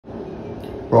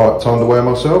Right, time to weigh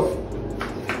myself.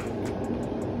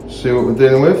 See what we're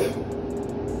dealing with.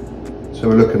 So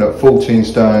we're looking at 14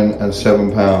 stone and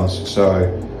 7 pounds.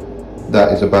 So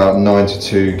that is about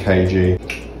 92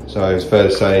 kg. So it's fair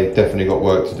to say, definitely got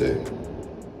work to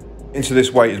do. Into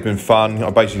this weight has been fun.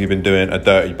 I've basically been doing a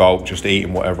dirty bulk, just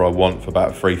eating whatever I want for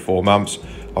about 3-4 months.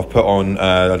 I've put on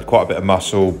quite a bit of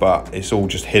muscle, but it's all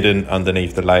just hidden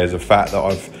underneath the layers of fat that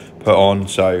I've put on.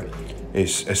 So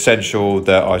it's essential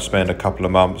that I spend a couple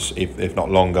of months, if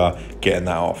not longer, getting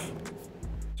that off.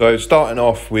 So starting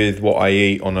off with what I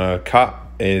eat on a cut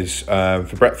is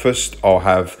for breakfast, I'll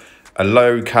have a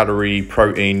low calorie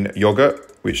protein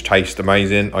yogurt, which tastes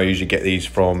amazing. I usually get these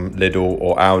from Lidl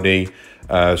or Aldi.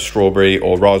 Strawberry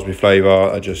or raspberry flavour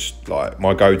are just like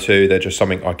my go-to. They're just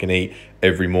something I can eat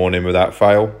every morning without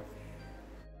fail.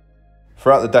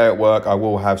 Throughout the day at work, I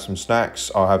will have some snacks.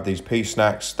 I'll have these pea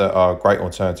snacks that are a great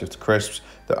alternative to crisps.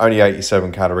 They're only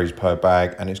 87 calories per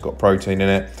bag and it's got protein in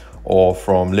it. Or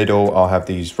from Lidl, I'll have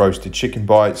these roasted chicken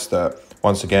bites that,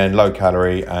 once again, low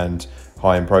calorie and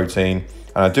high in protein.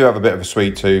 And I do have a bit of a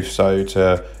sweet tooth, so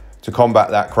to combat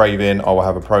that craving, I will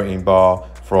have a protein bar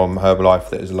from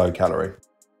Herbalife that is low calorie.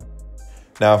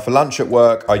 Now for lunch at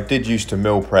work, I did used to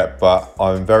meal prep, but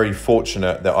I'm very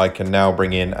fortunate that I can now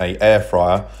bring in an air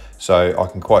fryer. So I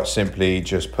can quite simply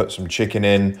just put some chicken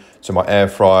in to my air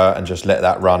fryer and just let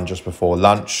that run just before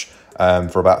lunch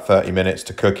for about 30 minutes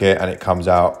to cook it. And it comes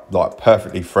out like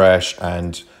perfectly fresh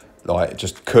and like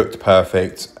just cooked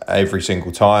perfect every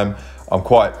single time. I'm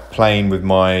quite plain with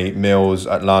my meals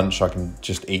at lunch. I can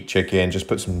just eat chicken, just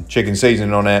put some chicken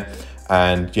seasoning on it.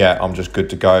 And yeah, I'm just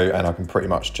good to go, and I can pretty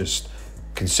much just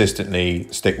consistently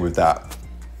stick with that.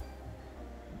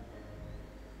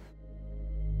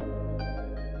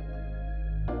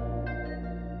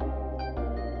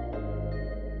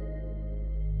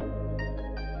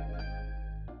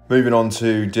 Moving on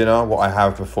to dinner, what I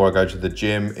have before I go to the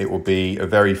gym, it will be a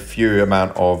very few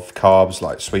amount of carbs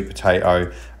like sweet potato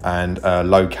and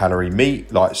low calorie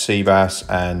meat like sea bass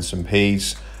and some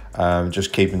peas.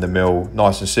 Just keeping the meal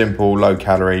nice and simple, low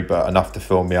calorie, but enough to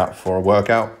fill me up for a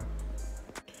workout.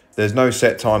 There's no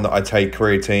set time that I take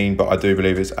creatine, but I do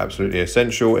believe it's absolutely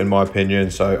essential in my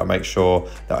opinion. So I make sure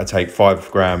that I take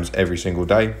 5 grams every single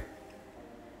day.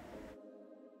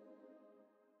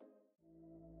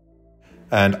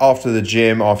 And after the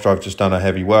gym, after I've just done a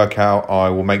heavy workout, I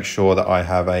will make sure that I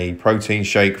have a protein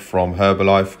shake from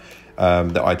Herbalife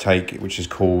that I take, which is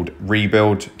called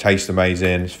Rebuild. Tastes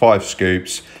amazing. It's 5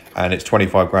 scoops and it's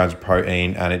 25 grams of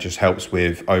protein, and it just helps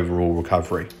with overall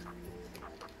recovery.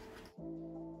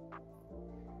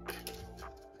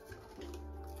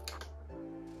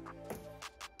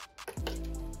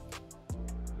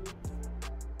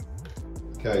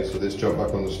 Okay, so let's jump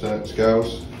back on the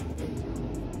scales.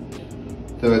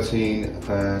 13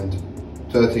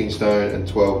 stone and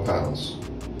 12 pounds.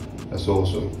 That's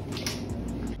awesome.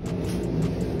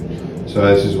 So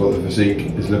this is what the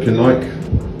physique is looking like.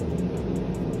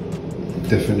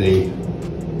 Definitely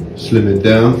slimming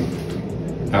down.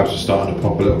 Abs are starting to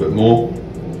pop a little bit more.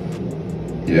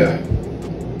 Yeah,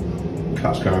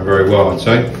 cut's going very well, I'd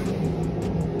say.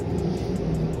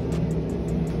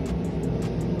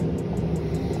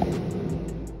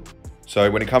 So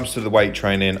when it comes to the weight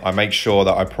training, I make sure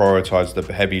that I prioritize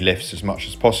the heavy lifts as much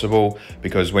as possible,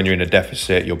 because when you're in a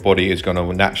deficit, your body is going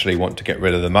to naturally want to get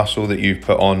rid of the muscle that you've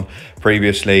put on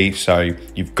previously. So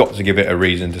you've got to give it a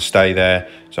reason to stay there.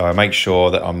 So I make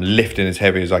sure that I'm lifting as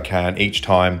heavy as I can each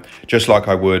time, just like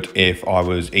I would if I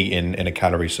was eating in a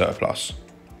calorie surplus.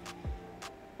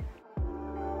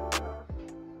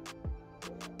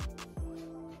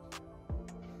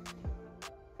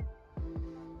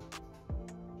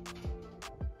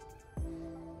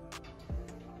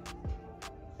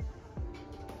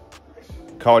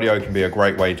 Cardio can be a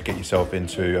great way to get yourself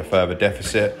into a further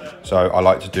deficit. So I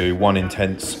like to do one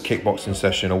intense kickboxing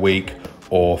session a week,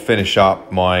 or finish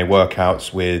up my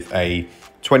workouts with a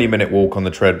 20-minute walk on the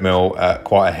treadmill at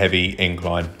quite a heavy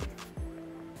incline.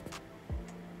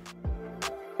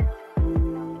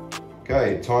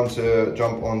 Okay, time to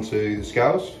jump onto the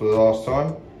scales for the last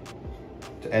time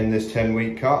to end this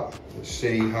 10-week cut. Let's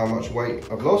see how much weight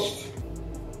I've lost.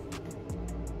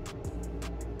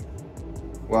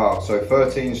 Wow, so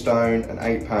 13 stone and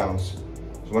 8 pounds.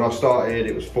 So when I started,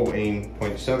 it was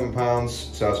 14.7 pounds,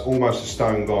 so that's almost a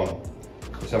stone gone.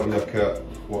 Let's have a look at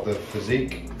what the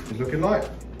physique is looking like.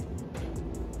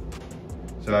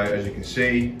 So as you can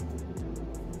see,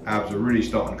 abs are really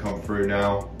starting to come through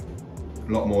now. A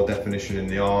lot more definition in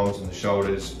the arms and the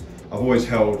shoulders. I've always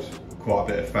held quite a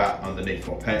bit of fat underneath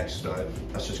my pecs, so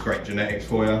that's just great genetics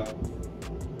for you.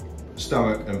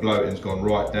 Stomach and bloating's gone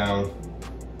right down.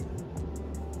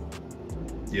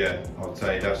 yeah, I'd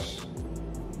say that's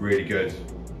really good.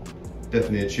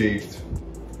 Definitely achieved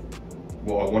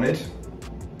what I wanted.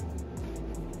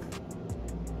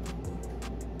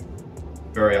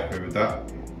 Very happy with that.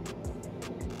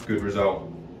 Good result.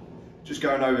 Just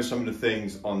going over some of the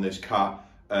things on this cut.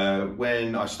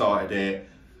 When I started it,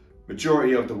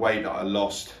 majority of the weight that I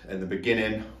lost in the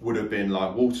beginning would have been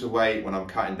like water weight when I'm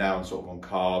cutting down sort of on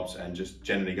carbs and just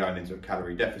generally going into a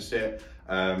calorie deficit.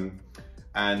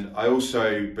 And I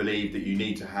also believe that you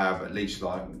need to have at least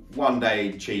like 1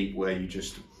 day cheat where you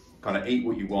just kind of eat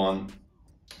what you want,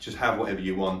 just have whatever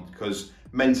you want, because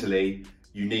mentally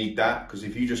you need that. Because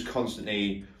if you just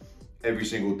constantly, every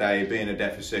single day, be in a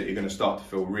deficit, you're going to start to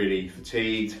feel really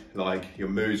fatigued, like your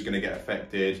mood's going to get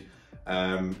affected.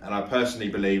 And I personally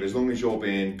believe as long as you're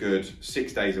being good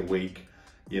 6 days a week,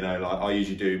 you know, like I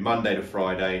usually do Monday to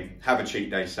Friday, have a cheat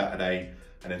day Saturday,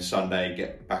 and then Sunday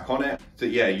get back on it. So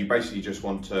yeah, you basically just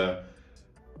want to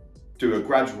do a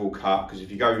gradual cut, because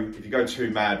if you go too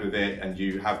mad with it and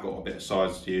you have got a bit of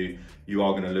size to you, you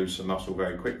are going to lose some muscle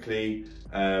very quickly.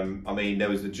 I mean, there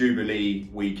was the Jubilee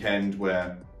weekend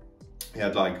where he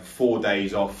had like 4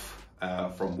 days off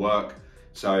from work.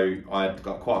 So I had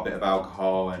got quite a bit of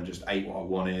alcohol and just ate what I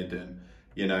wanted. And,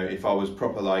 you know, if I was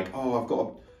proper like, oh, I've got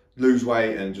to lose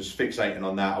weight and just fixating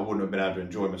on that, I wouldn't have been able to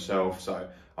enjoy myself. So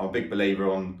I'm a big believer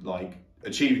on like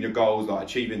achieving your goals, like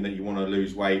achieving that you want to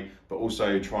lose weight, but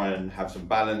also try and have some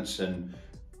balance and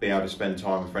be able to spend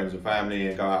time with friends and family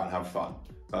and go out and have fun.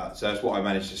 But so that's what I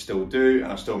managed to still do.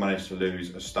 And I still managed to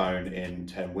lose a stone in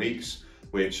 10 weeks,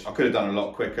 which I could have done a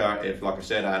lot quicker if, like I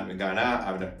said, I hadn't been going out,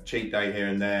 having a cheat day here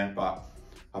and there. But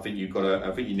I think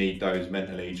you need those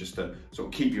mentally just to sort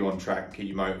of keep you on track, keep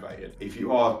you motivated. If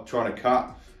you are trying to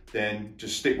cut, then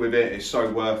just stick with it. It's so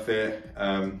worth it.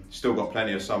 Still got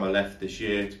plenty of summer left this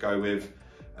year to go with.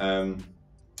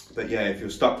 But yeah, if you're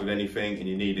stuck with anything and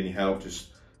you need any help,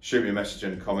 just shoot me a message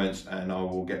in the comments and I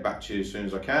will get back to you as soon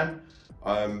as I can.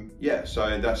 Yeah,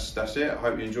 so that's it. I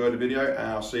hope you enjoyed the video and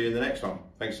I'll see you in the next one.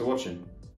 Thanks for watching.